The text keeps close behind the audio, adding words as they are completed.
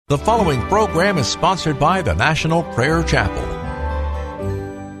The following program is sponsored by the National Prayer Chapel.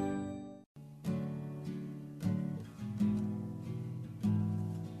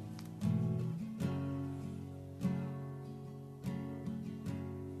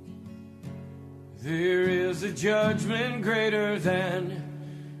 There is a judgment greater than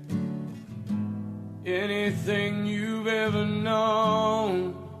anything you've ever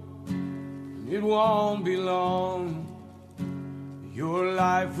known. It won't be long. Your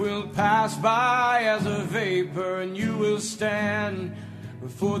life will pass by as a vapor, and you will stand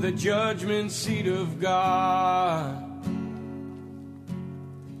before the judgment seat of God.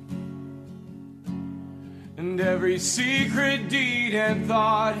 And every secret deed and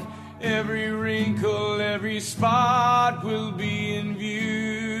thought, every wrinkle, every spot will be in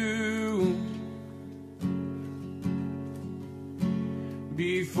view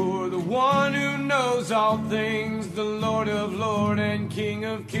before the one who knows all things, the Lord of Lords and King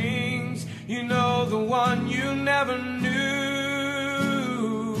of Kings. You know, the one you never knew.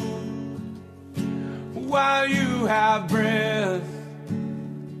 While you have breath,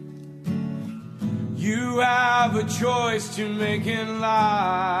 you have a choice to make in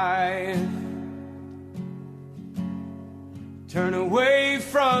life. Turn away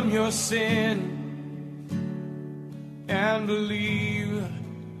from your sin and believe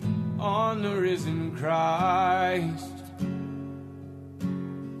on the risen Christ.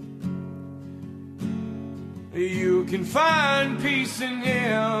 You can find peace in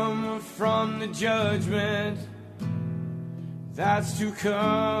Him from the judgment that's to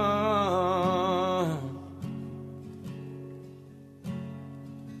come.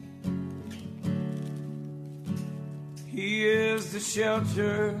 He is the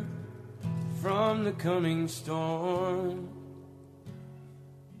shelter from the coming storm.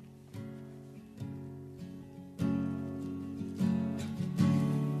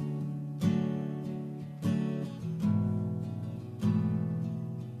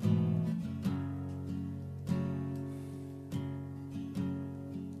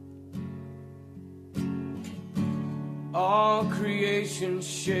 All creation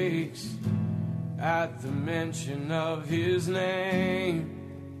shakes at the mention of His name.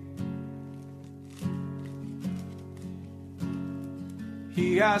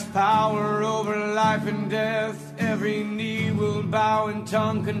 He has power over life and death. Every knee will bow and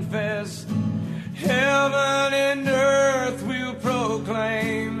tongue confess. Heaven and earth will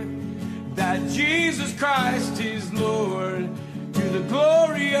proclaim that Jesus Christ is Lord. To the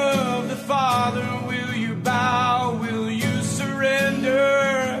glory of the Father, will you bow? Will you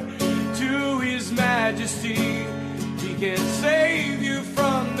surrender to His majesty? He can save you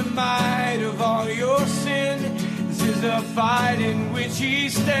from the might of all your sin. This is a fight in which He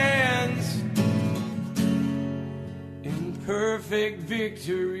stands in perfect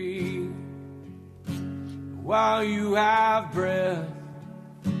victory. While you have breath,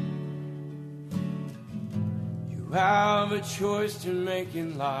 you have a choice to make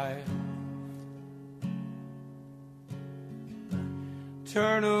in life.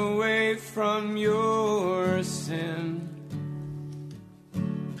 Turn away from your sin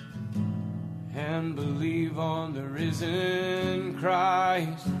and believe on the risen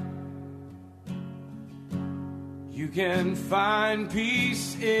Christ. You can find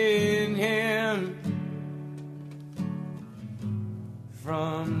peace in Him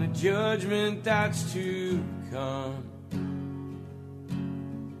from the judgment that's to come.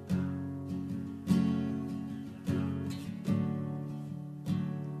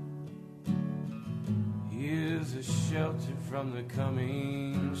 He is a shelter from the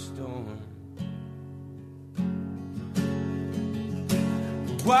coming storm.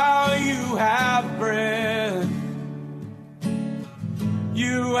 While you have breath,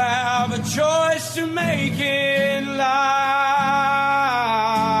 you have a choice to make in life.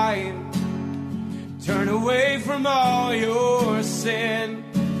 Turn away from all your sin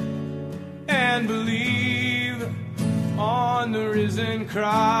and believe on the risen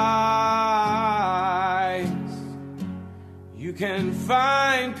Christ. You can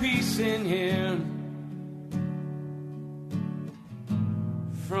find peace in Him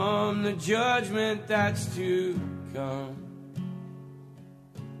from the judgment that's to come.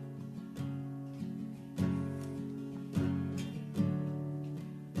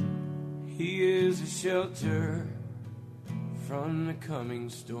 He is a shelter from the coming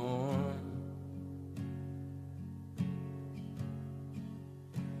storm.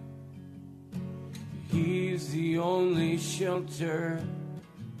 He's the only shelter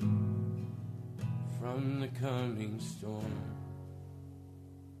from the coming storm.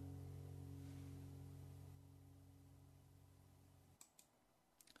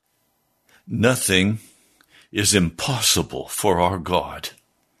 Nothing is impossible for our God.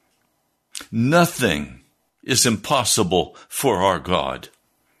 Nothing is impossible for our God.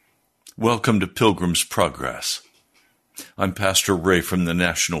 Welcome to Pilgrim's Progress. I'm Pastor Ray from the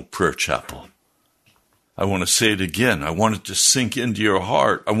National Prayer Chapel. I want to say it again. I want it to sink into your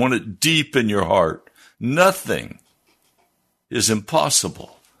heart. I want it deep in your heart. Nothing is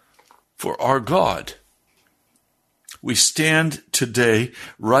impossible for our God. We stand today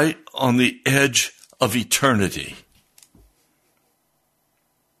right on the edge of eternity.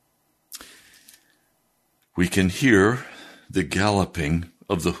 We can hear the galloping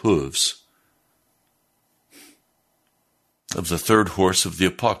of the hooves of the third horse of the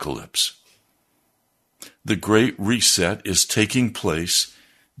apocalypse. The great reset is taking place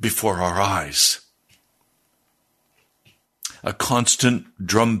before our eyes. A constant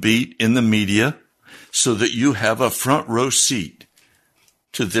drumbeat in the media so that you have a front row seat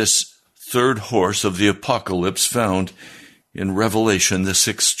to this third horse of the apocalypse found in Revelation, the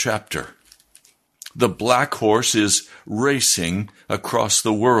 6th chapter. The black horse is racing across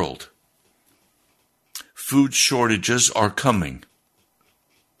the world. Food shortages are coming.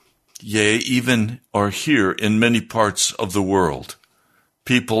 Yea, even are here in many parts of the world.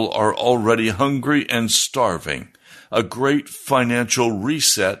 People are already hungry and starving. A great financial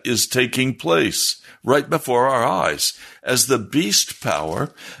reset is taking place right before our eyes as the beast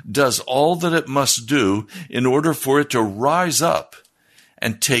power does all that it must do in order for it to rise up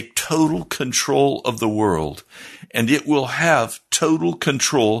and take total control of the world. And it will have total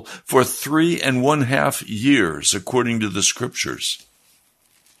control for 3.5 years, according to the scriptures.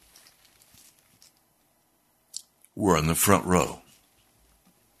 We're on the front row.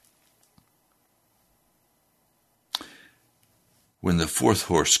 When the fourth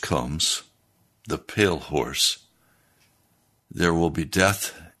horse comes, the pale horse, there will be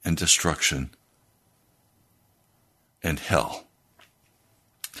death and destruction and hell.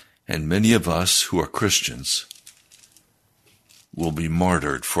 And many of us who are Christians will be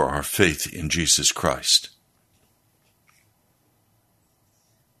martyred for our faith in Jesus Christ.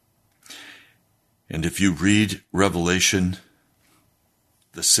 And if you read Revelation,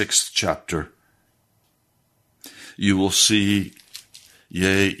 the 6th chapter, you will see,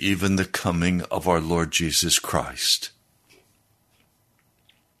 yea, even the coming of our Lord Jesus Christ.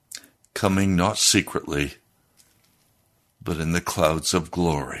 Coming not secretly, but in the clouds of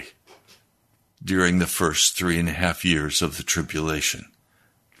glory during the first 3.5 years of the tribulation.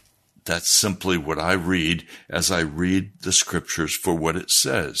 That's simply what I read as I read the scriptures for what it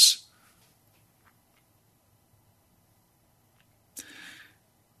says.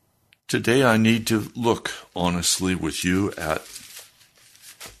 Today I need to look honestly with you at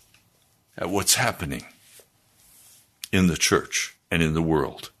what's happening in the church and in the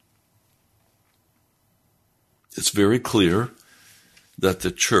world. It's very clear that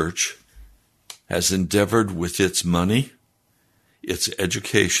the church has endeavored with its money, its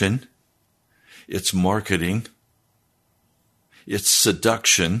education, its marketing, its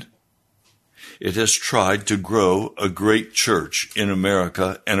seduction. It has tried to grow a great church in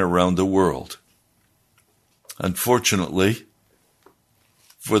America and around the world. Unfortunately,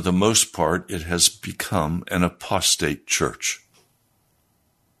 for the most part, it has become an apostate church.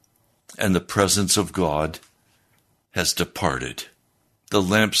 And the presence of God has departed. The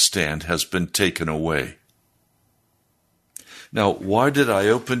lampstand has been taken away. Now, why did I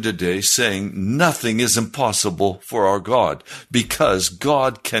open today saying nothing is impossible for our God? Because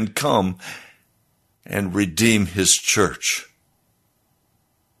God can come and redeem his church.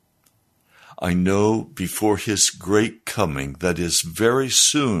 I know before his great coming, that is very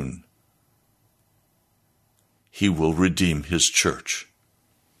soon, he will redeem his church.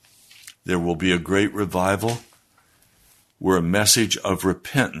 There will be a great revival where a message of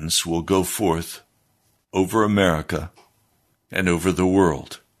repentance will go forth over America and over the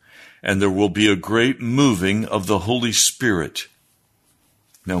world. And there will be a great moving of the Holy Spirit.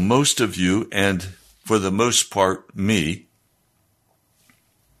 Now, most of you, and for the most part me,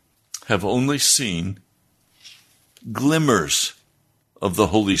 have only seen glimmers of the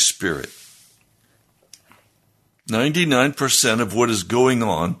Holy Spirit. 99% of what is going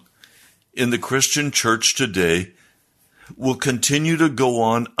on in the Christian church today will continue to go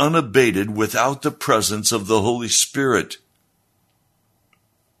on unabated without the presence of the Holy Spirit.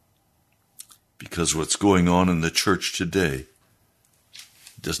 Because what's going on in the church today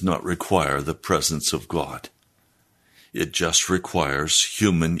does not require the presence of God. It just requires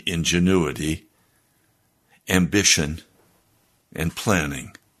human ingenuity, ambition, and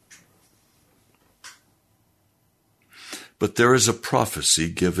planning. But there is a prophecy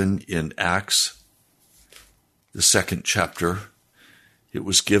given in Acts, the 2nd chapter. It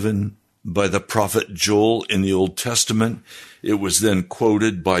was given by the prophet Joel in the Old Testament. It was then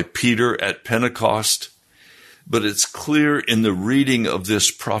quoted by Peter at Pentecost. But it's clear in the reading of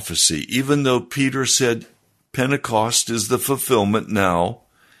this prophecy, even though Peter said Pentecost is the fulfillment now,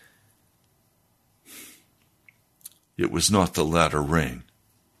 it was not the latter rain.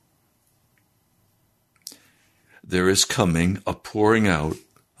 There is coming a pouring out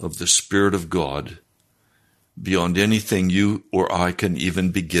of the Spirit of God beyond anything you or I can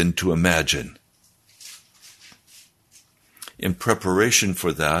even begin to imagine. In preparation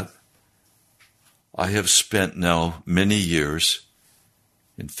for that, I have spent now many years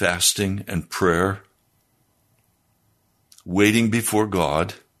in fasting and prayer, waiting before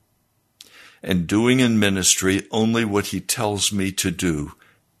God, and doing in ministry only what He tells me to do.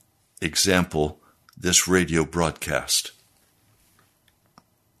 Example, this radio broadcast.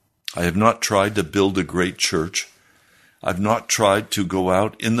 I have not tried to build a great church. I've not tried to go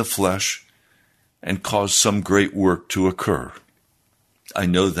out in the flesh and cause some great work to occur. I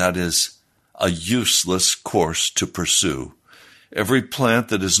know that is a useless course to pursue. Every plant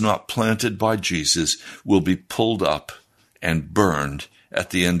that is not planted by Jesus will be pulled up and burned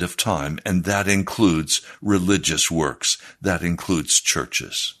at the end of time, and that includes religious works. That includes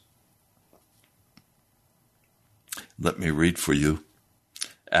churches. Let me read for you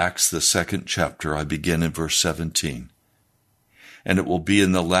Acts, the 2nd chapter. I begin in verse 17. And it will be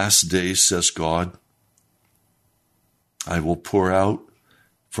in the last days, says God, I will pour out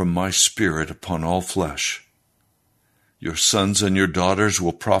from my Spirit upon all flesh. Your sons and your daughters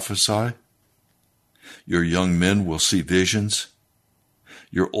will prophesy. Your young men will see visions.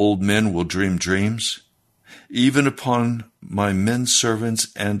 Your old men will dream dreams. Even upon my men servants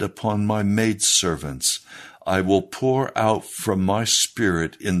and upon my maid servants, I will pour out from my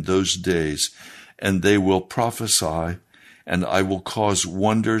Spirit in those days, and they will prophesy, and I will cause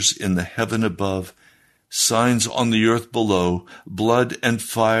wonders in the heaven above, signs on the earth below, blood and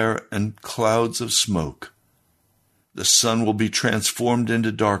fire and clouds of smoke. The sun will be transformed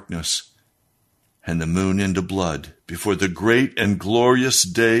into darkness, and the moon into blood, before the great and glorious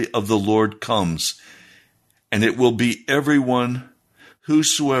day of the Lord comes. And it will be everyone,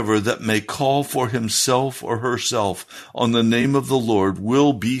 whosoever that may call for himself or herself on the name of the Lord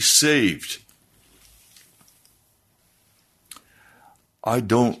will be saved. I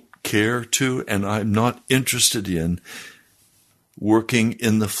don't care to, and I'm not interested in working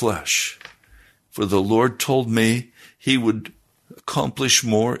in the flesh. For the Lord told me He would accomplish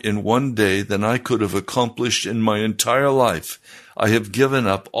more in one day than I could have accomplished in my entire life. I have given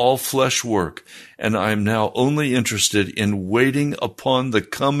up all flesh work, and I am now only interested in waiting upon the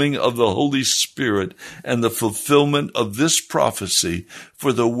coming of the Holy Spirit and the fulfillment of this prophecy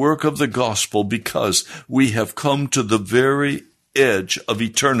for the work of the gospel, because we have come to the very edge of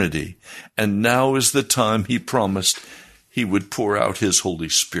eternity, and now is the time He promised He would pour out His Holy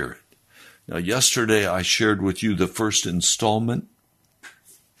Spirit. Now, yesterday I shared with you the first installment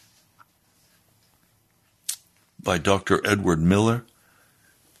by Dr. Edward Miller,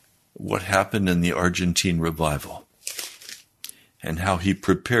 what happened in the Argentine revival, and how he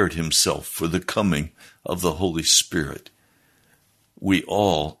prepared himself for the coming of the Holy Spirit. We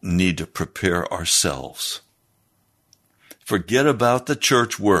all need to prepare ourselves. Forget about the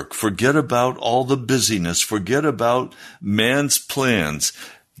church work. Forget about all the busyness. Forget about man's plans.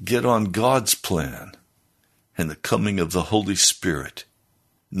 Get on God's plan and the coming of the Holy Spirit.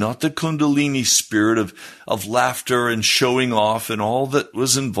 Not the Kundalini spirit of laughter and showing off and all that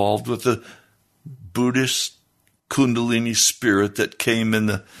was involved with the Buddhist Kundalini spirit that came in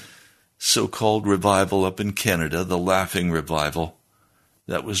the so-called revival up in Canada, the laughing revival.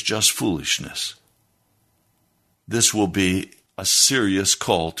 That was just foolishness. This will be a serious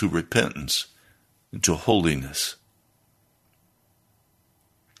call to repentance and to holiness.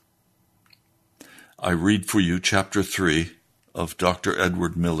 I read for you chapter 3 of Dr.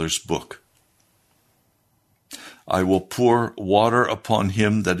 Edward Miller's book. I will pour water upon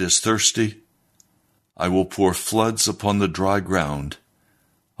him that is thirsty. I will pour floods upon the dry ground.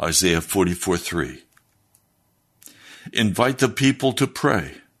 Isaiah 44:3. Invite the people to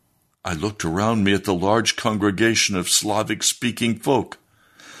pray. I looked around me at the large congregation of Slavic-speaking folk.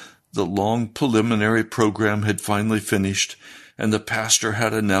 The long preliminary program had finally finished, and the pastor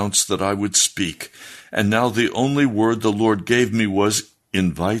had announced that I would speak. And now the only word the Lord gave me was,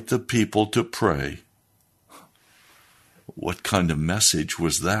 invite the people to pray. What kind of message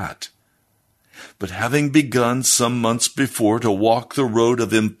was that? But having begun some months before to walk the road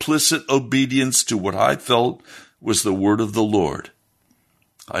of implicit obedience to what I felt was the word of the Lord.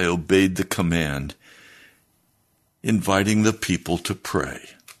 I obeyed the command, inviting the people to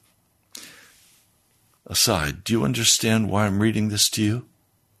pray. Aside, do you understand why I'm reading this to you?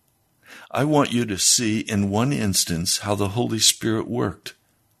 I want you to see in one instance how the Holy Spirit worked.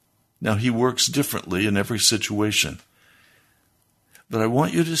 Now, he works differently in every situation. But I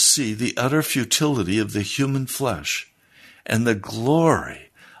want you to see the utter futility of the human flesh and the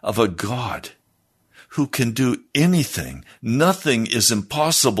glory of a God who can do anything. Nothing is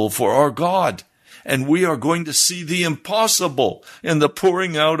impossible for our God. And we are going to see the impossible in the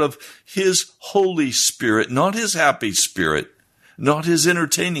pouring out of his Holy Spirit, not his happy spirit, not his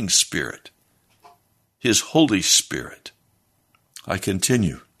entertaining spirit, his Holy Spirit. I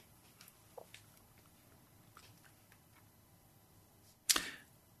continue.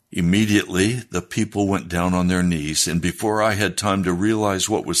 Immediately, the people went down on their knees, and before I had time to realize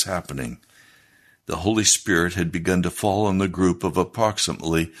what was happening, the Holy Spirit had begun to fall on the group of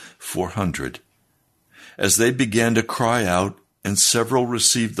approximately 400. As they began to cry out, and several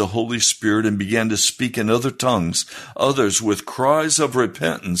received the Holy Spirit and began to speak in other tongues, others, with cries of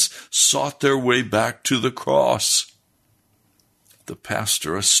repentance, sought their way back to the cross. The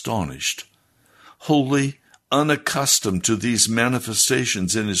pastor, astonished, wholly unaccustomed to these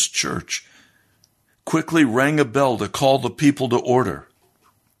manifestations in his church, quickly rang a bell to call the people to order.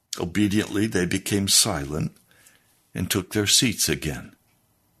 Obediently, they became silent and took their seats again.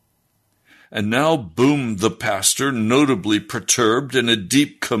 And now boomed the pastor, notably perturbed, in a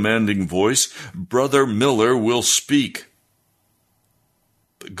deep, commanding voice, "Brother Miller will speak."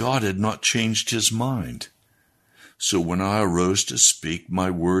 But God had not changed his mind. So when I arose to speak, my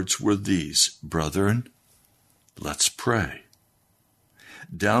words were these: "Brethren, let's pray."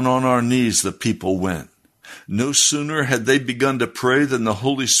 Down on our knees the people went. No sooner had they begun to pray than the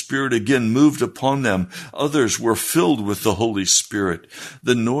Holy Spirit again moved upon them. Others were filled with the Holy Spirit.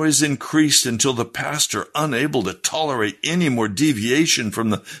 The noise increased until the pastor, unable to tolerate any more deviation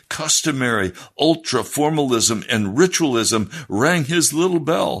from the customary ultra-formalism and ritualism, rang his little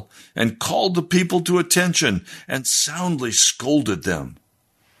bell and called the people to attention and soundly scolded them.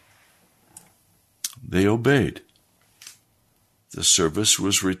 They obeyed. The service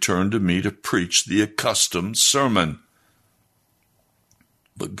was returned to me to preach the accustomed sermon.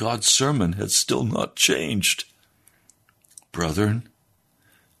 But God's sermon had still not changed. Brethren,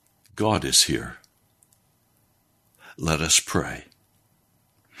 God is here. Let us pray.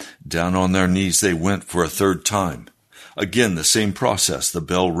 Down on their knees they went for a third time. Again, the same process, the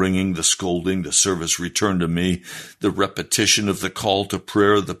bell ringing, the scolding, the service returned to me, the repetition of the call to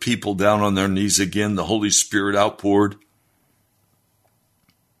prayer, the people down on their knees again, the Holy Spirit outpoured.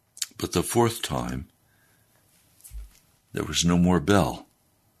 But the fourth time, there was no more bell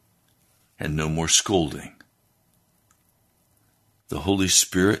and no more scolding. The Holy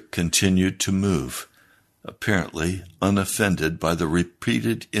Spirit continued to move, apparently unoffended by the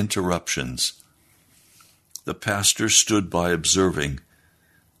repeated interruptions. The pastor stood by observing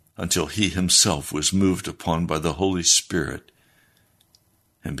until he himself was moved upon by the Holy Spirit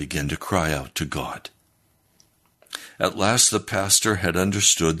and began to cry out to God. At last the pastor had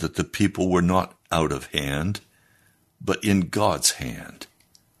understood that the people were not out of hand, but in God's hand.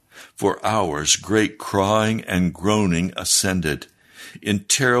 For hours great crying and groaning ascended. In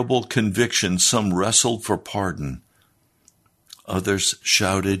terrible conviction some wrestled for pardon. Others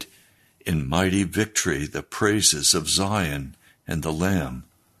shouted in mighty victory the praises of Zion and the Lamb.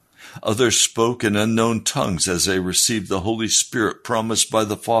 Others spoke in unknown tongues as they received the Holy Spirit promised by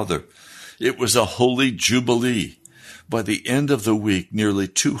the Father. It was a holy jubilee. By the end of the week, nearly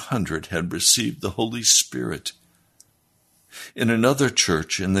 200 had received the Holy Spirit. In another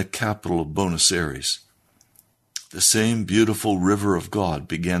church in the capital of Buenos Aires, the same beautiful river of God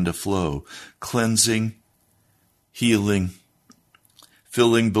began to flow, cleansing, healing,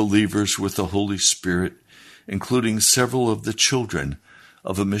 filling believers with the Holy Spirit, including several of the children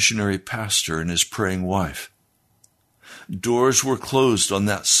of a missionary pastor and his praying wife. Doors were closed on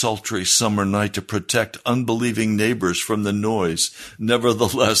that sultry summer night to protect unbelieving neighbors from the noise.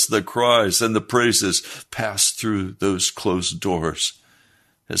 Nevertheless, the cries and the praises passed through those closed doors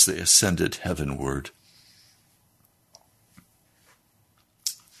as they ascended heavenward.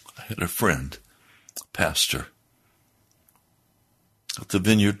 I had a friend, a pastor, at the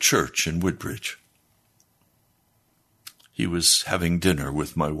Vineyard Church in Woodbridge. He was having dinner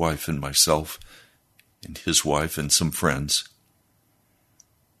with my wife and myself, and his wife and some friends.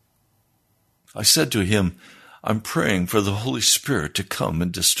 I said to him, "I'm praying for the Holy Spirit to come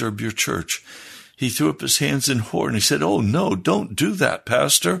and disturb your church." He threw up his hands in horror and he said, "Oh no, don't do that,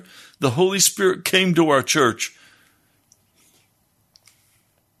 Pastor. The Holy Spirit came to our church.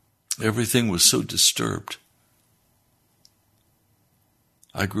 Everything was so disturbed.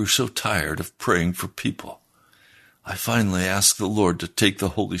 I grew so tired of praying for people. I finally asked the Lord to take the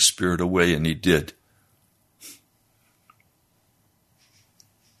Holy Spirit away, and He did.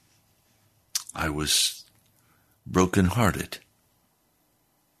 I was brokenhearted.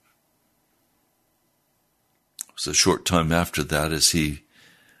 It was a short time after that, as he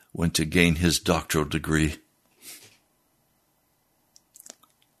went to gain his doctoral degree,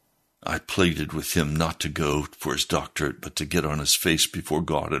 I pleaded with him not to go for his doctorate, but to get on his face before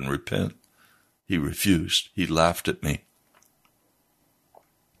God and repent. He refused. He laughed at me.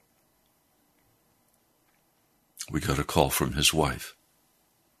 We got a call from his wife.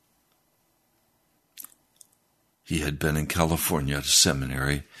 He had been in California at a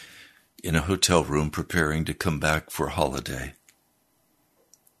seminary, in a hotel room, preparing to come back for a holiday.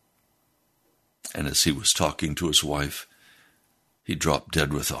 And as he was talking to his wife, he dropped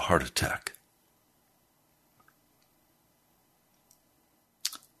dead with a heart attack.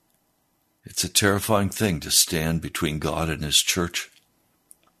 It's a terrifying thing to stand between God and His church.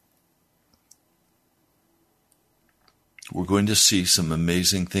 We're going to see some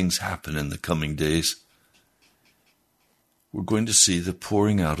amazing things happen in the coming days. We're going to see the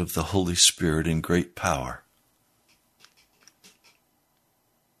pouring out of the Holy Spirit in great power.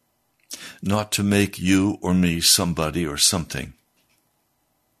 Not to make you or me somebody or something,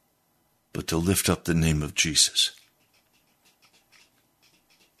 but to lift up the name of Jesus,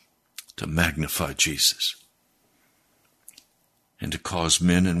 to magnify Jesus, and to cause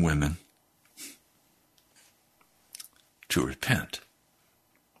men and women to repent.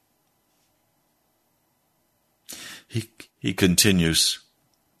 He continues,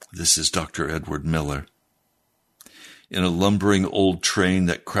 this is Dr. Edward Miller, in a lumbering old train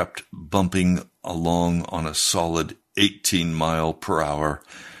that crept bumping along on a solid 18 mile per hour,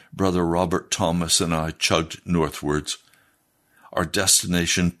 Brother Robert Thomas and I chugged northwards, our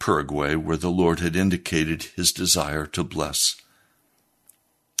destination Paraguay, where the Lord had indicated His desire to bless.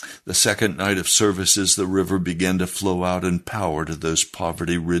 The second night of services, the river began to flow out in power to those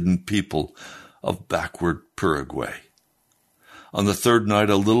poverty-ridden people of backward Paraguay. On the third night,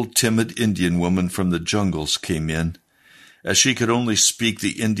 a little timid Indian woman from the jungles came in. As she could only speak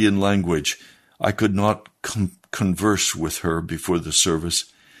the Indian language, I could not converse with her before the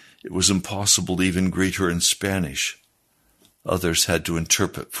service. It was impossible to even greet her in Spanish. Others had to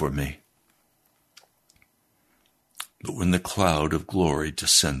interpret for me. But when the cloud of glory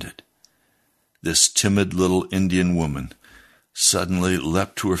descended, this timid little Indian woman suddenly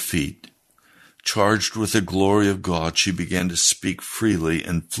leapt to her feet. Charged with the glory of God, she began to speak freely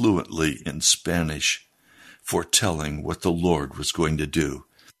and fluently in Spanish, foretelling what the Lord was going to do.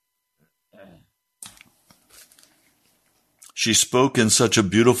 She spoke in such a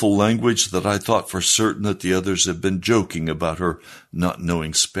beautiful language that I thought for certain that the others had been joking about her not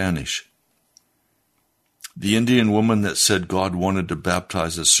knowing Spanish. The Indian woman that said God wanted to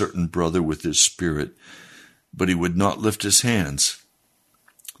baptize a certain brother with His Spirit, but he would not lift his hands.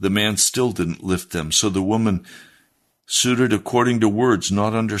 The man still didn't lift them, so the woman suited according to words,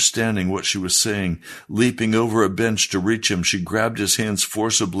 not understanding what she was saying. Leaping over a bench to reach him, she grabbed his hands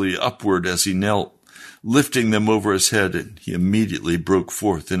forcibly upward as he knelt, lifting them over his head, and he immediately broke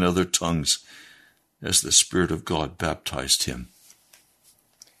forth in other tongues as the Spirit of God baptized him.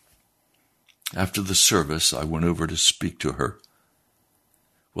 After the service, I went over to speak to her.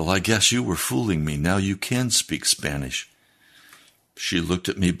 Well, I guess you were fooling me. Now you can speak Spanish. She looked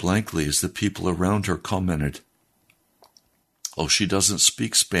at me blankly as the people around her commented, "Oh, she doesn't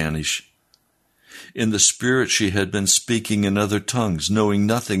speak Spanish." In the spirit, she had been speaking in other tongues, knowing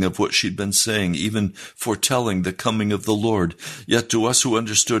nothing of what she'd been saying, even foretelling the coming of the Lord. Yet to us who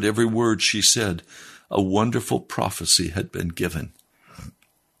understood every word she said, a wonderful prophecy had been given.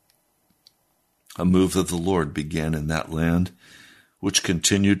 A move of the Lord began in that land, which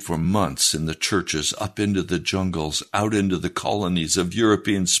continued for months in the churches, up into the jungles, out into the colonies of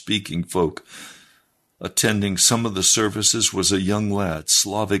European-speaking folk. Attending some of the services was a young lad,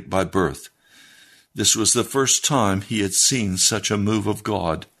 Slavic by birth. This was the first time he had seen such a move of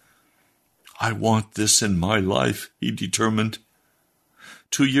God. I want this in my life, he determined.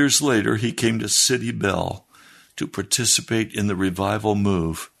 2 years later, he came to City Bell to participate in the revival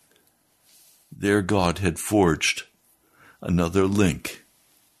move. There God had forged another link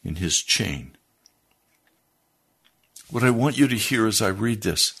in His chain. What I want you to hear as I read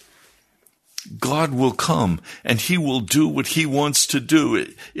this, God will come and He will do what He wants to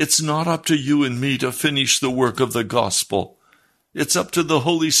do. It's not up to you and me to finish the work of the gospel. It's up to the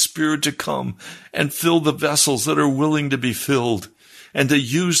Holy Spirit to come and fill the vessels that are willing to be filled. and to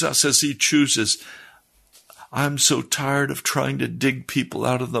use us as he chooses. I'm so tired of trying to dig people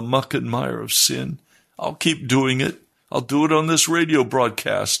out of the muck and mire of sin. I'll keep doing it. I'll do it on this radio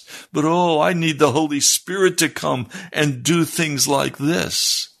broadcast. But I need the Holy Spirit to come and do things like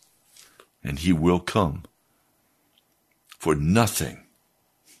this. And he will come. For nothing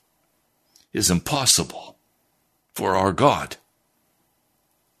is impossible for our God.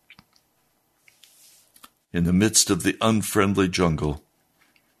 In the midst of the unfriendly jungle,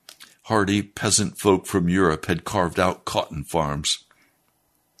 hardy peasant folk from Europe had carved out cotton farms.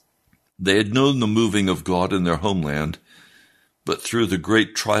 They had known the moving of God in their homeland, but through the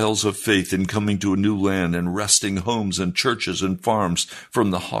great trials of faith in coming to a new land and wresting homes and churches and farms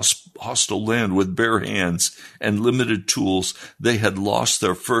from the hostile land with bare hands and limited tools, they had lost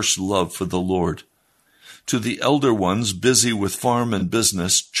their first love for the Lord. To the elder ones busy with farm and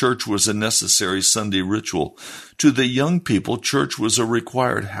business, church was a necessary Sunday ritual. To the young people, church was a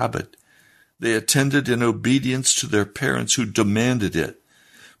required habit. They attended in obedience to their parents who demanded it,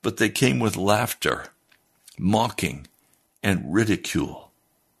 but they came with laughter, mocking, and ridicule.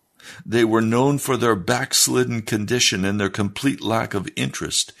 They were known for their backslidden condition and their complete lack of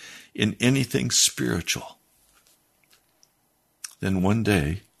interest in anything spiritual. Then one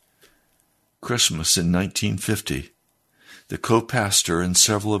day, Christmas in 1950, the co-pastor and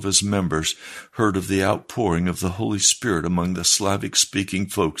several of his members heard of the outpouring of the Holy Spirit among the Slavic-speaking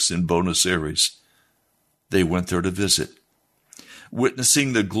folks in Buenos Aires. They went there to visit.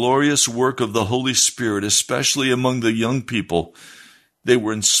 Witnessing the glorious work of the Holy Spirit, especially among the young people, they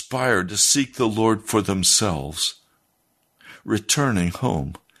were inspired to seek the Lord for themselves. Returning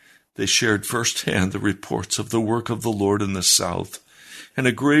home, they shared firsthand the reports of the work of the Lord in the South, and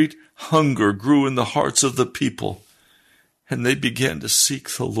a great hunger grew in the hearts of the people, and they began to seek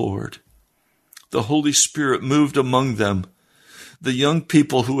the Lord. The Holy Spirit moved among them. The young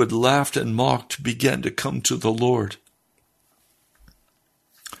people who had laughed and mocked began to come to the Lord.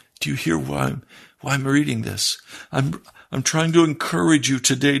 Do you hear why I'm reading this? I'm trying to encourage you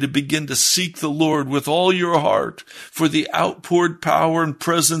today to begin to seek the Lord with all your heart for the outpoured power and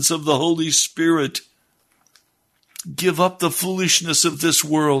presence of the Holy Spirit. Give up the foolishness of this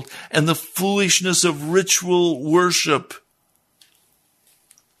world and the foolishness of ritual worship.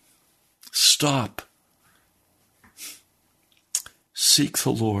 Stop. Seek the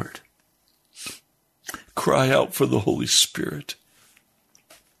Lord. Cry out for the Holy Spirit.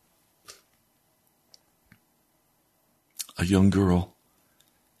 A young girl,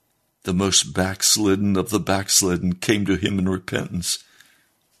 the most backslidden of the backslidden, came to him in repentance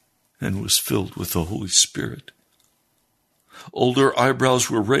and was filled with the Holy Spirit. Older eyebrows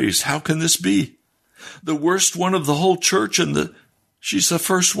were raised. How can this be? The worst one of the whole church, and she's the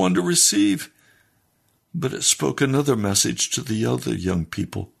first one to receive. But it spoke another message to the other young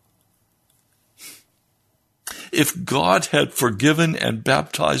people. If God had forgiven and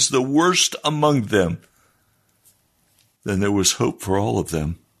baptized the worst among them, then there was hope for all of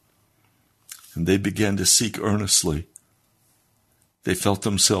them. And they began to seek earnestly. They felt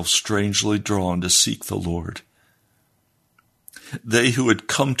themselves strangely drawn to seek the Lord. They who had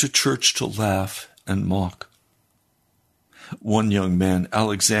come to church to laugh and mock. One young man,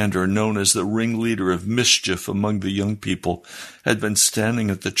 Alexander, known as the ringleader of mischief among the young people, had been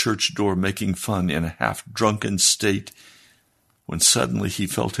standing at the church door making fun in a half-drunken state when suddenly he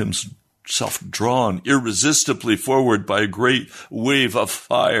felt himself drawn irresistibly forward by a great wave of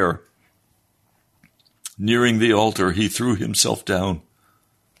fire. Nearing the altar, he threw himself down.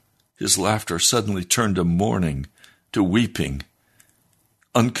 His laughter suddenly turned to mourning, to weeping,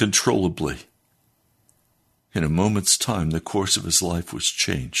 uncontrollably. In a moment's time, the course of his life was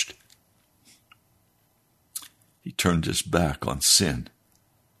changed. He turned his back on sin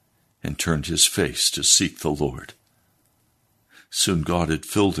and turned his face to seek the Lord. Soon God had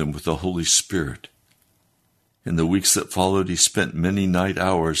filled him with the Holy Spirit. In the weeks that followed, he spent many night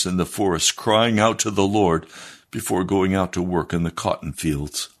hours in the forest crying out to the Lord before going out to work in the cotton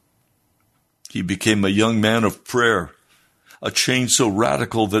fields. He became a young man of prayer, a change so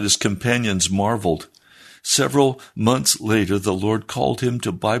radical that his companions marveled. Several months later, the Lord called him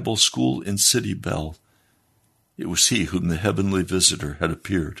to Bible school in City Bell. It was he whom the heavenly visitor had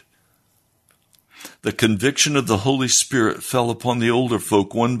appeared. The conviction of the Holy Spirit fell upon the older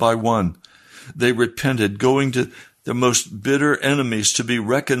folk one by one. They repented, going to their most bitter enemies to be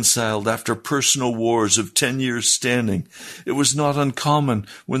reconciled after personal wars of 10 years standing. It was not uncommon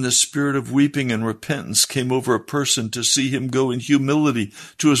when the spirit of weeping and repentance came over a person to see him go in humility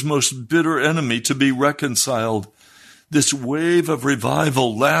to his most bitter enemy to be reconciled. This wave of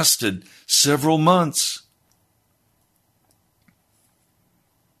revival lasted several months.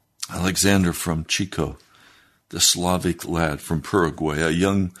 Alexander from Chico, the Slavic lad from Paraguay, a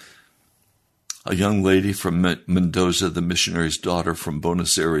young lady from Mendoza, the missionary's daughter from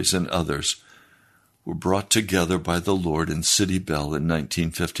Buenos Aires, and others were brought together by the Lord in City Bell in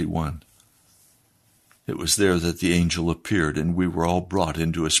 1951. It was there that the angel appeared, and we were all brought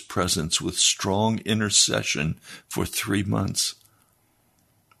into his presence with strong intercession for 3 months.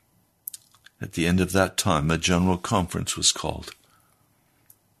 At the end of that time, a general conference was called.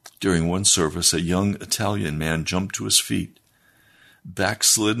 During one service, a young Italian man jumped to his feet.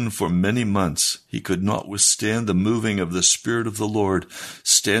 Backslidden for many months, he could not withstand the moving of the Spirit of the Lord.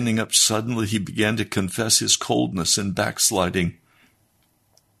 Standing up suddenly, he began to confess his coldness and backsliding.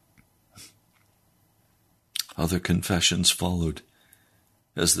 Other confessions followed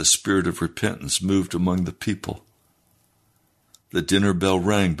as the spirit of repentance moved among the people. The dinner bell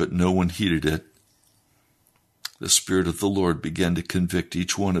rang, but no one heeded it. The Spirit of the Lord began to convict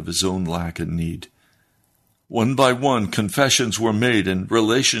each one of his own lack and need. One by one, confessions were made and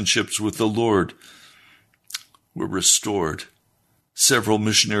relationships with the Lord were restored. Several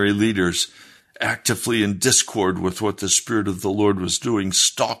missionary leaders, actively in discord with what the Spirit of the Lord was doing,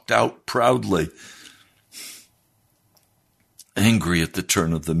 stalked out proudly, angry at the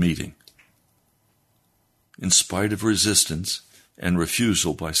turn of the meeting. In spite of resistance and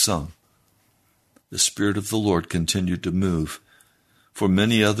refusal by some, the Spirit of the Lord continued to move, for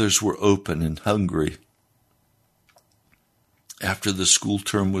many others were open and hungry. After the school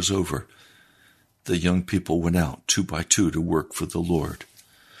term was over, the young people went out 2 by 2 to work for the Lord.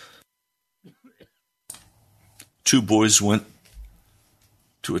 2 boys went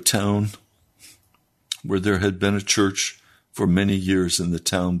to a town where there had been a church for many years in the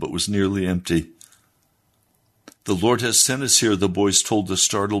town, but was nearly empty. "The Lord has sent us here," the boys told the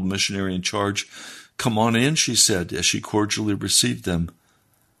startled missionary in charge. "Come on in," she said, as she cordially received them.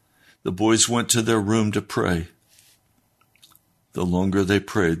 The boys went to their room to pray. The longer they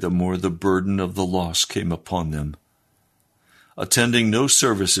prayed, the more the burden of the loss came upon them. Attending no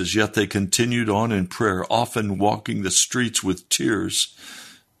services, yet they continued on in prayer, often walking the streets with tears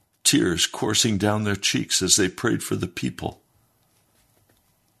coursing down their cheeks as they prayed for the people.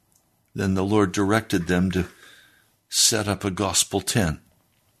 Then the Lord directed them to set up a gospel tent.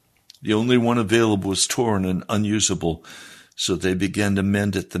 The only one available was torn and unusable, so they began to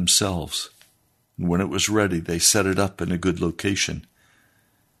mend it themselves. And when it was ready, they set it up in a good location.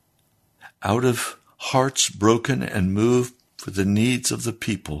 Out of hearts broken and moved for the needs of the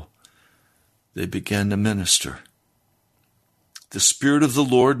people, they began to minister. The Spirit of the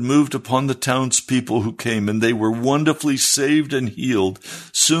Lord moved upon the townspeople who came, and they were wonderfully saved and healed.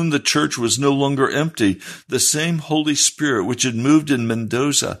 Soon the church was no longer empty. The same Holy Spirit which had moved in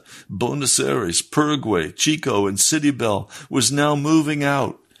Mendoza, Buenos Aires, Paraguay, Chico, and City Bell was now moving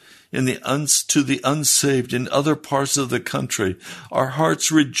out to the unsaved in other parts of the country. Our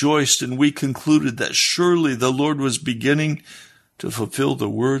hearts rejoiced, and we concluded that surely the Lord was beginning to fulfill the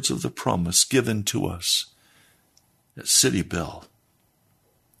words of the promise given to us at City Bell.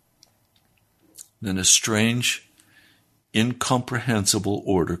 Then a strange, incomprehensible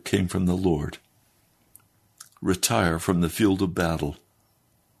order came from the Lord. Retire from the field of battle.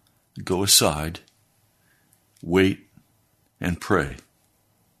 Go aside, wait, and pray.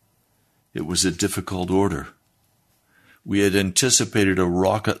 It was a difficult order. We had anticipated a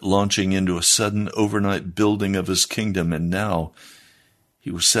rocket launching into a sudden overnight building of his kingdom, and now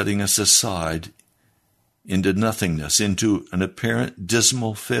he was setting us aside into nothingness, into an apparent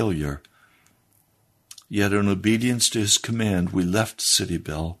dismal failure. Yet in obedience to his command, we left City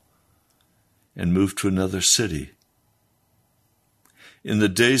Bell and moved to another city. In the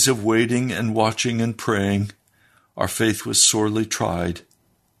days of waiting and watching and praying, our faith was sorely tried.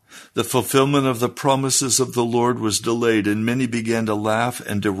 The fulfillment of the promises of the Lord was delayed, and many began to laugh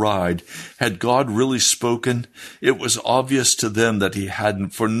and deride. Had God really spoken? It was obvious to them that he hadn't,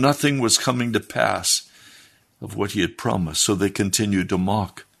 for nothing was coming to pass of what he had promised, so they continued to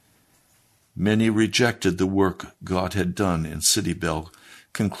mock. Many rejected the work God had done in City Bell,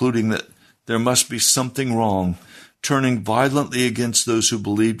 concluding that there must be something wrong, turning violently against those who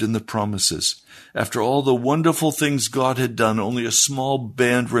believed in the promises. After all the wonderful things God had done, only a small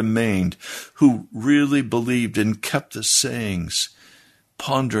band remained who really believed and kept the sayings,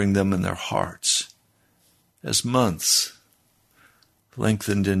 pondering them in their hearts. As months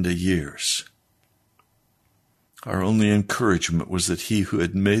lengthened into years, our only encouragement was that he who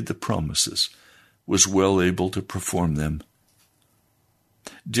had made the promises was well able to perform them.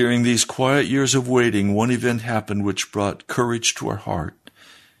 During these quiet years of waiting, one event happened which brought courage to our heart.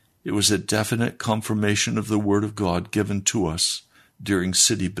 It was a definite confirmation of the Word of God given to us during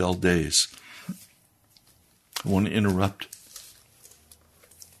City Bell days. I want to interrupt.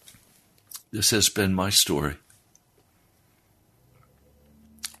 This has been my story,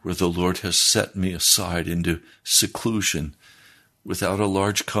 where the Lord has set me aside into seclusion without a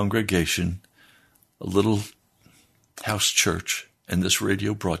large congregation, a little house church, and this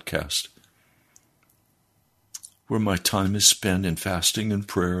radio broadcast, where my time is spent in fasting and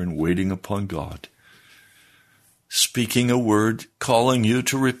prayer and waiting upon God, speaking a word, calling you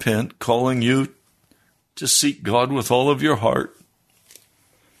to repent, calling you to seek God with all of your heart.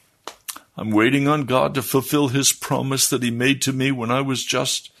 I'm waiting on God to fulfill his promise that he made to me when I was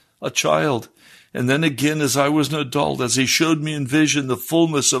just a child. And then again, as I was an adult, as he showed me in vision the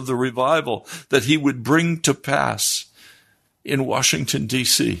fullness of the revival that he would bring to pass in Washington,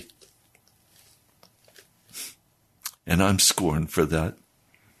 D.C. And I'm scorned for that.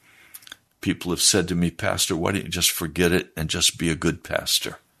 People have said to me, Pastor, why don't you just forget it and just be a good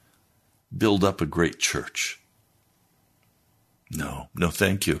pastor? Build up a great church. No,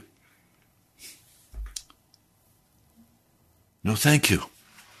 thank you. No, thank you.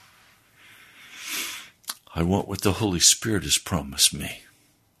 I want what the Holy Spirit has promised me.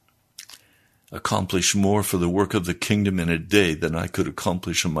 Accomplish more for the work of the kingdom in a day than I could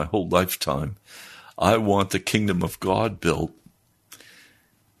accomplish in my whole lifetime. I want the kingdom of God built,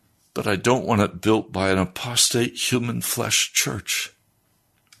 but I don't want it built by an apostate human flesh church.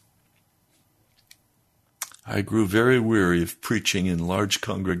 I grew very weary of preaching in large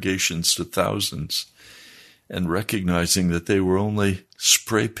congregations to thousands and recognizing that they were only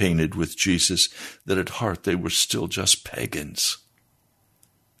spray painted with Jesus, that at heart they were still just pagans,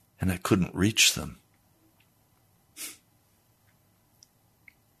 and I couldn't reach them.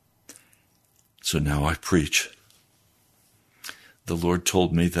 So now I preach. The Lord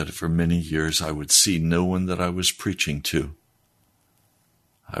told me that for many years I would see no one that I was preaching to.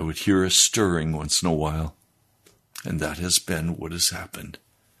 I would hear a stirring once in a while, and that has been what has happened.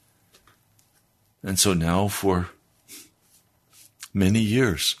 And so now for many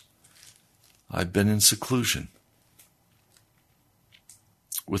years, I've been in seclusion,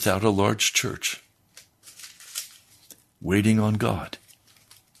 without a large church, waiting on God.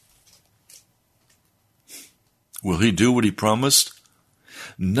 Will he do what he promised?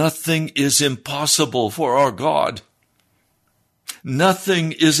 Nothing is impossible for our God.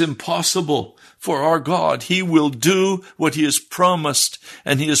 Nothing is impossible for our God. He will do what he has promised,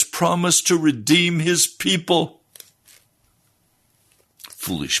 and he has promised to redeem his people.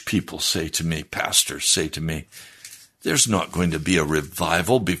 Foolish people say to me, pastors say to me, there's not going to be a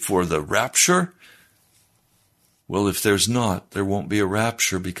revival before the rapture. Well, if there's not, there won't be a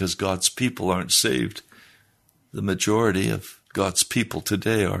rapture because God's people aren't saved. The majority of God's people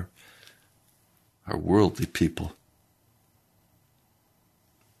today are worldly people.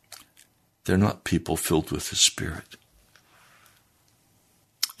 They're not people filled with the Spirit.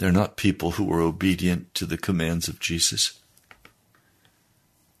 They're not people who are obedient to the commands of Jesus.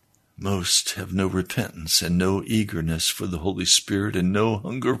 Most have no repentance and no eagerness for the Holy Spirit and no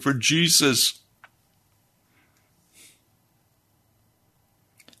hunger for Jesus.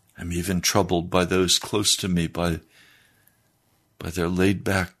 I'm even troubled by those close to me, by their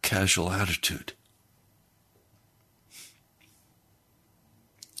laid-back, casual attitude.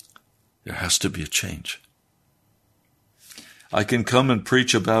 There has to be a change. I can come and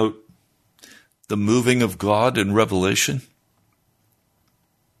preach about the moving of God in Revelation.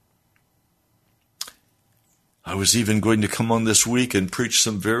 I was even going to come on this week and preach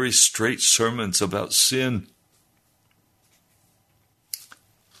some very straight sermons about sin.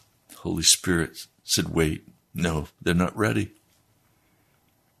 The Holy Spirit said, wait, no, they're not ready.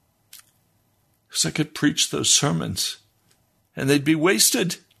 Because I could preach those sermons and they'd be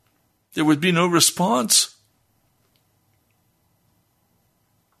wasted. There would be no response.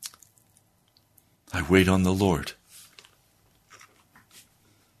 I wait on the Lord.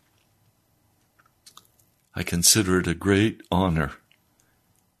 I consider it a great honor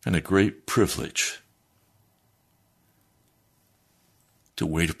and a great privilege to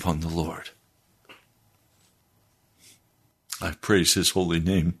wait upon the Lord. I praise his holy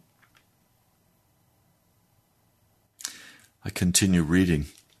name. I continue reading.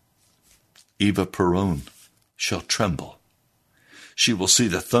 Eva Peron shall tremble. She will see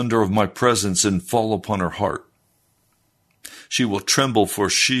the thunder of my presence and fall upon her heart. She will tremble, for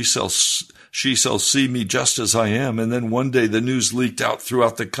she shall see me just as I am. And then one day the news leaked out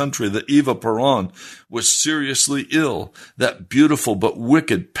throughout the country that Eva Peron was seriously ill, that beautiful but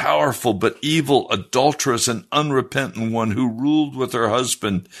wicked, powerful but evil, adulterous and unrepentant one who ruled with her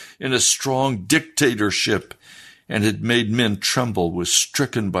husband in a strong dictatorship and had made men tremble, was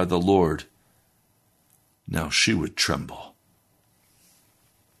stricken by the Lord. Now she would tremble.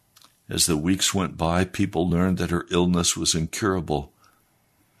 As the weeks went by, people learned that her illness was incurable.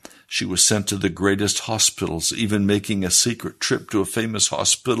 She was sent to the greatest hospitals, even making a secret trip to a famous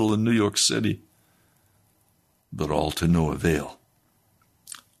hospital in New York City. But all to no avail.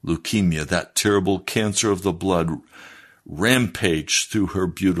 Leukemia, that terrible cancer of the blood, rampaged through her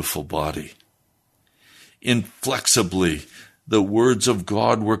beautiful body. Inflexibly, the words of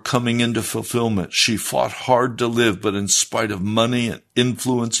God were coming into fulfillment. She fought hard to live, but in spite of money and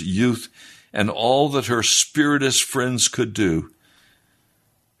influence, youth, and all that her spiritist friends could do,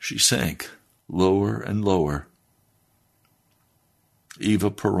 she sank lower and lower. Eva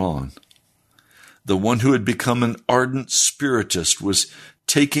Peron, the one who had become an ardent spiritist, was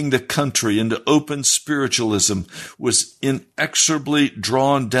taking the country into open spiritualism, was inexorably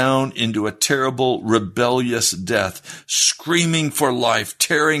drawn down into a terrible, rebellious death, screaming for life,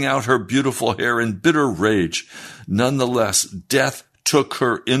 tearing out her beautiful hair in bitter rage. Nonetheless, death took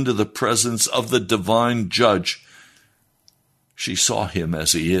her into the presence of the divine judge. She saw him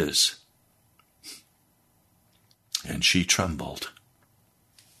as he is, and she trembled.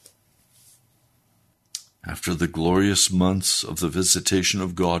 After the glorious months of the visitation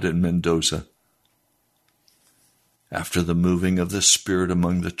of God in Mendoza, after the moving of the Spirit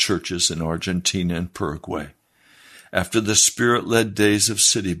among the churches in Argentina and Paraguay, after the Spirit-led days of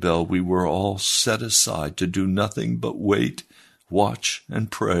City Bell, we were all set aside to do nothing but wait, watch, and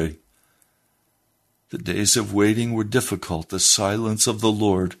pray. The days of waiting were difficult. The silence of the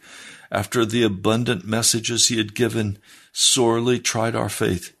Lord, after the abundant messages he had given, sorely tried our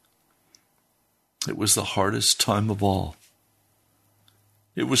faith. It was the hardest time of all.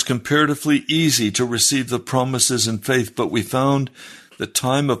 It was comparatively easy to receive the promises in faith, but we found the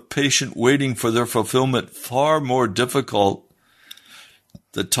time of patient waiting for their fulfillment far more difficult.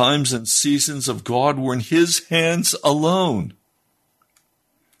 The times and seasons of God were in his hands alone.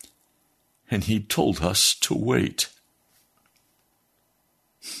 And he told us to wait.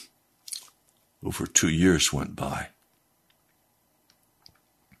 Over 2 years went by.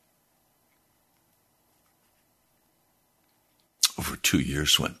 Over 2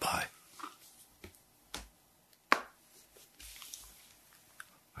 years went by.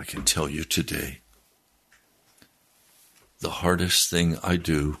 I can tell you today, the hardest thing I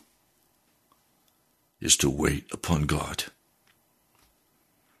do is to wait upon God.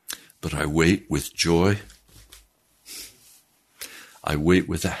 But I wait with joy. I wait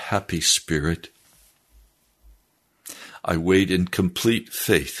with a happy spirit. I wait in complete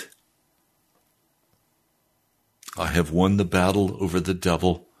faith. I have won the battle over the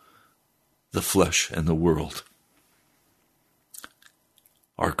devil, the flesh, and the world.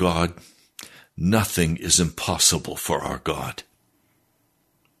 Our God, nothing is impossible for our God.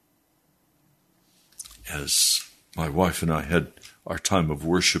 As my wife and I had our time of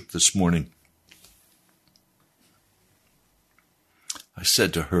worship this morning, I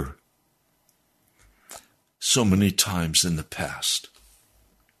said to her, so many times in the past,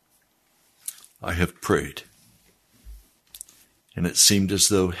 I have prayed, and it seemed as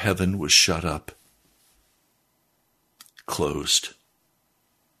though heaven was shut up, closed.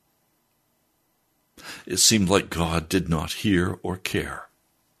 It seemed like God did not hear or care.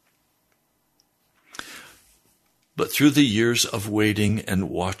 But through the years of waiting and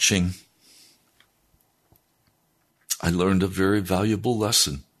watching, I learned a very valuable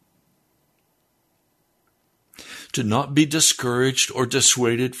lesson. To not be discouraged or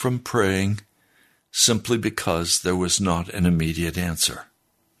dissuaded from praying simply because there was not an immediate answer.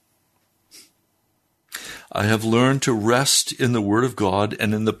 I have learned to rest in the Word of God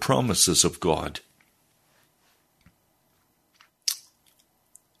and in the promises of God.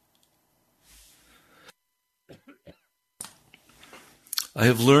 I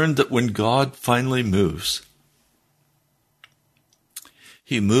have learned that when God finally moves,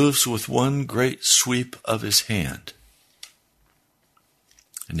 he moves with one great sweep of his hand,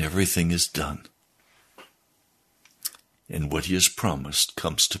 and everything is done. And what he has promised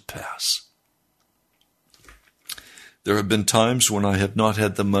comes to pass. There have been times when I have not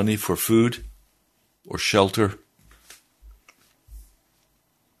had the money for food or shelter,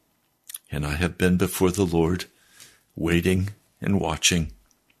 and I have been before the Lord, waiting and watching,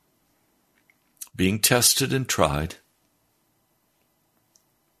 being tested and tried,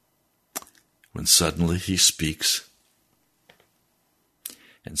 when suddenly he speaks,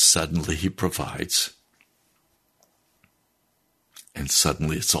 and suddenly he provides, and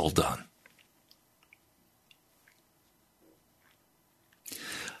suddenly it's all done.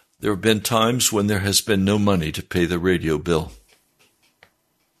 There have been times when there has been no money to pay the radio bill.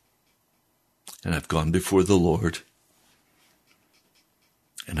 And I've gone before the Lord,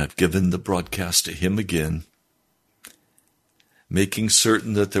 and I've given the broadcast to Him again, making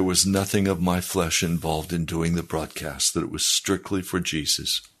certain that there was nothing of my flesh involved in doing the broadcast, that it was strictly for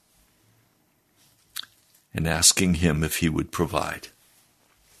Jesus, and asking Him if He would provide.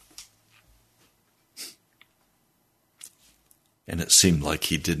 And it seemed like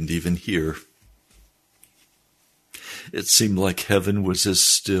He didn't even hear. It seemed like heaven was as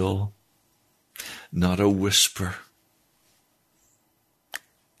still, not a whisper.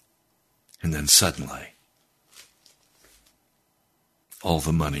 And then suddenly, all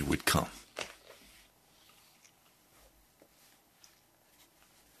the money would come.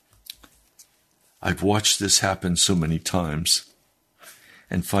 I've watched this happen so many times.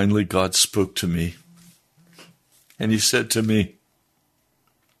 And finally God spoke to me. And He said to me,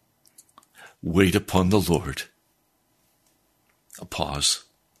 "Wait upon the Lord." A pause.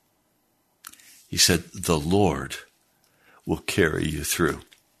 He said, "The Lord will carry you through."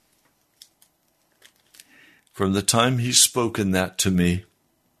 From the time He's spoken that to me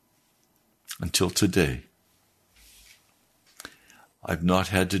until today, I've not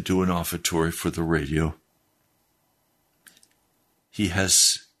had to do an offertory for the radio. He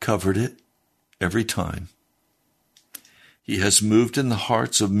has covered it every time. He has moved in the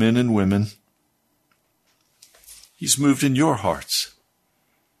hearts of men and women. He's moved in your hearts.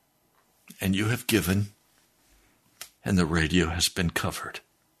 And you have given, and the radio has been covered.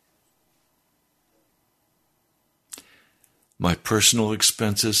 My personal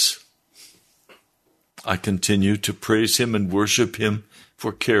expenses, I continue to praise Him and worship Him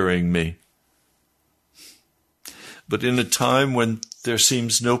for carrying me. But in a time when there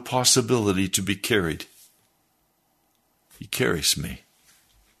seems no possibility to be carried, He carries me.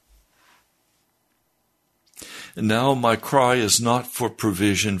 And now my cry is not for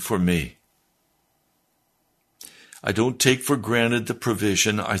provision for me. I don't take for granted the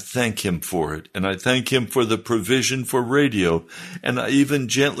provision. I thank Him for it. And I thank Him for the provision for radio. And I even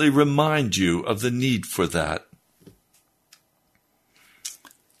gently remind you of the need for that.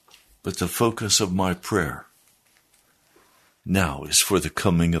 But the focus of my prayer now is for the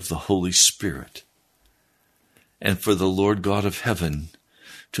coming of the Holy Spirit and for the Lord God of heaven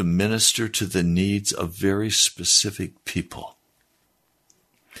to minister to the needs of very specific people,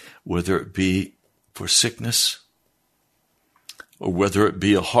 whether it be for sickness, or whether it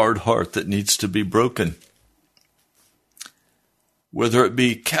be a hard heart that needs to be broken, whether it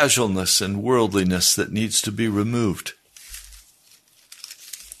be casualness and worldliness that needs to be removed.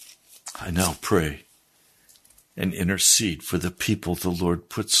 I now pray and intercede for the people the Lord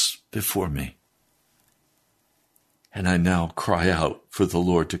puts before me. And I now cry out for the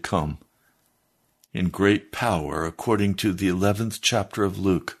Lord to come in great power, according to the 11th chapter of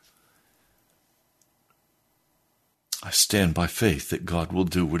Luke. I stand by faith that God will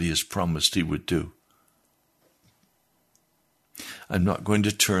do what He has promised He would do. I'm not going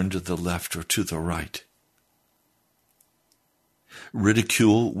to turn to the left or to the right.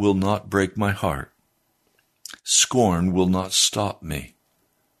 Ridicule will not break my heart. Scorn will not stop me.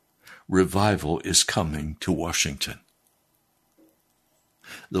 Revival is coming to Washington.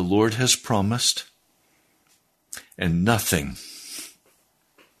 The Lord has promised, and nothing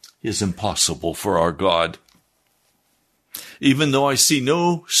is impossible for our God. Even though I see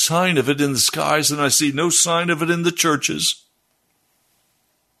no sign of it in the skies and I see no sign of it in the churches,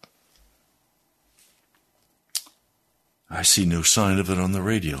 I see no sign of it on the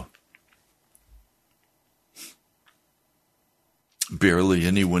radio. Barely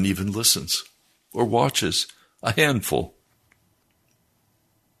anyone even listens or watches, a handful.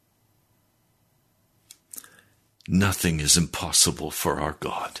 Nothing is impossible for our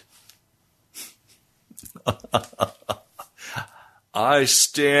God. I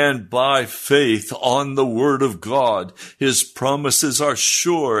stand by faith on the Word of God. His promises are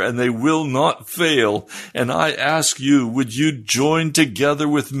sure and they will not fail. And I ask you, would you join together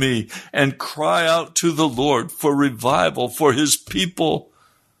with me and cry out to the Lord for revival for His people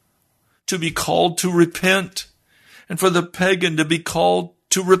to be called to repent, and for the pagan to be called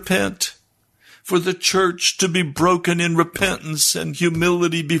to repent, for the church to be broken in repentance and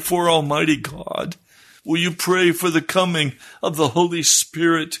humility before Almighty God. Will you pray for the coming of the Holy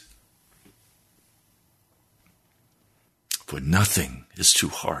Spirit? For nothing is too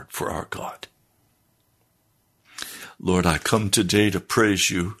hard for our God. Lord, I come today to praise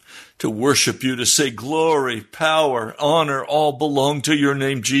you, to worship you, to say glory, power, honor, all belong to your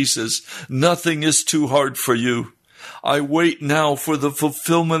name, Jesus. Nothing is too hard for you. I wait now for the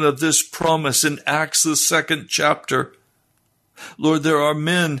fulfillment of this promise in Acts, the 2nd chapter. Lord, there are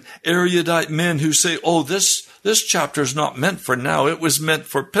men, erudite men, who say, oh, this chapter is not meant for now. It was meant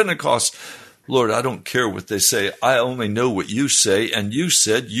for Pentecost. Lord, I don't care what they say. I only know what you say, and you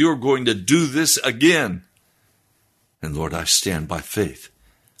said you're going to do this again. And Lord, I stand by faith.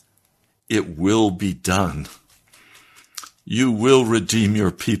 It will be done. You will redeem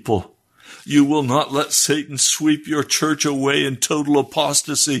your people. You will not let Satan sweep your church away in total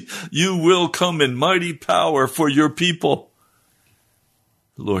apostasy. You will come in mighty power for your people.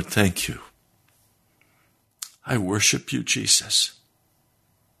 Lord, thank you. I worship you, Jesus.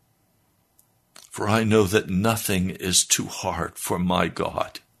 For I know that nothing is too hard for my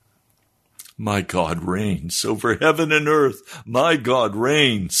God. My God reigns over heaven and earth. My God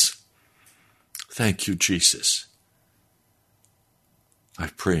reigns. Thank you, Jesus. I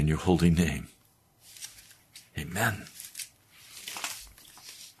pray in your holy name. Amen.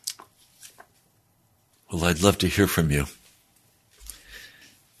 Well, I'd love to hear from you.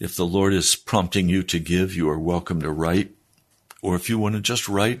 If the Lord is prompting you to give, you are welcome to write. Or if you want to just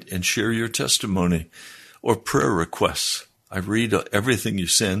write and share your testimony or prayer requests, I read everything you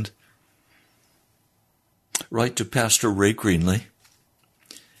send. Write to Pastor Ray Greenley,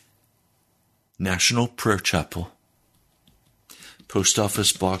 National Prayer Chapel, Post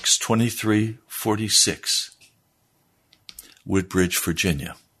Office Box 2346, Woodbridge,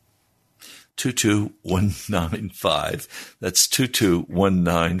 Virginia, 22195. That's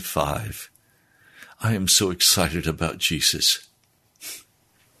 22195. I am so excited about Jesus.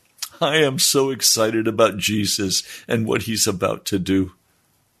 I am so excited about Jesus and what he's about to do.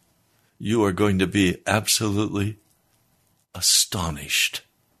 You are going to be absolutely astonished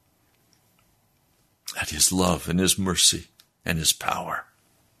at his love and his mercy and his power.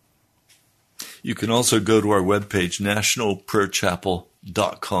 You can also go to our webpage,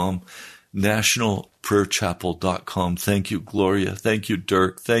 nationalprayerchapel.com, nationalprayerchapel.com. Thank you, Gloria. Thank you,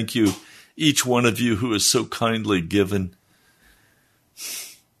 Dirk. Thank you, each one of you who has so kindly given.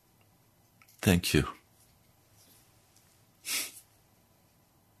 Thank you.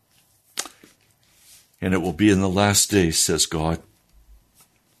 And it will be in the last days, says God,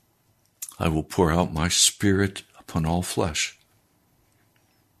 I will pour out my Spirit upon all flesh.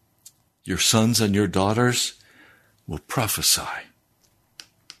 Your sons and your daughters will prophesy.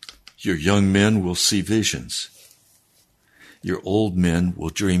 Your young men will see visions. Your old men will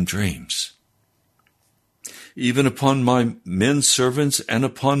dream dreams. Even upon my men servants and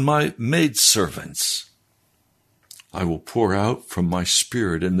upon my maid servants, I will pour out from my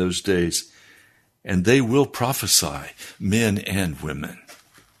Spirit in those days, and they will prophesy, men and women.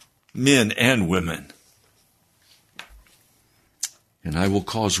 Men and women. And I will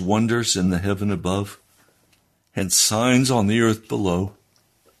cause wonders in the heaven above and signs on the earth below,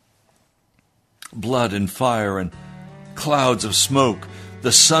 blood and fire and clouds of smoke.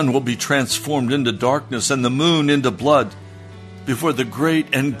 The sun will be transformed into darkness and the moon into blood before the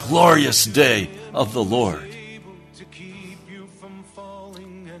great and glorious day of the Lord.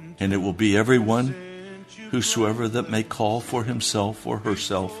 And it will be everyone, whosoever that may call for himself or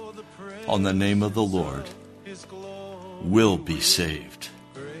herself on the name of the Lord will be saved.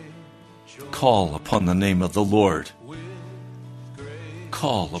 Call upon the name of the Lord.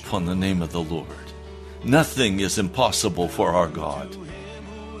 Call upon the name of the Lord. Nothing is impossible for our God.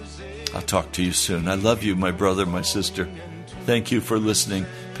 I'll talk to you soon. I love you, my brother, my sister. Thank you for listening.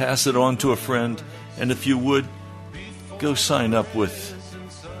 Pass it on to a friend. And if you would, go sign up with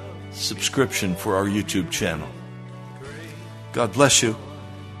subscription for our YouTube channel. God bless you.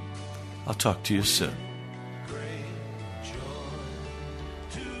 I'll talk to you soon.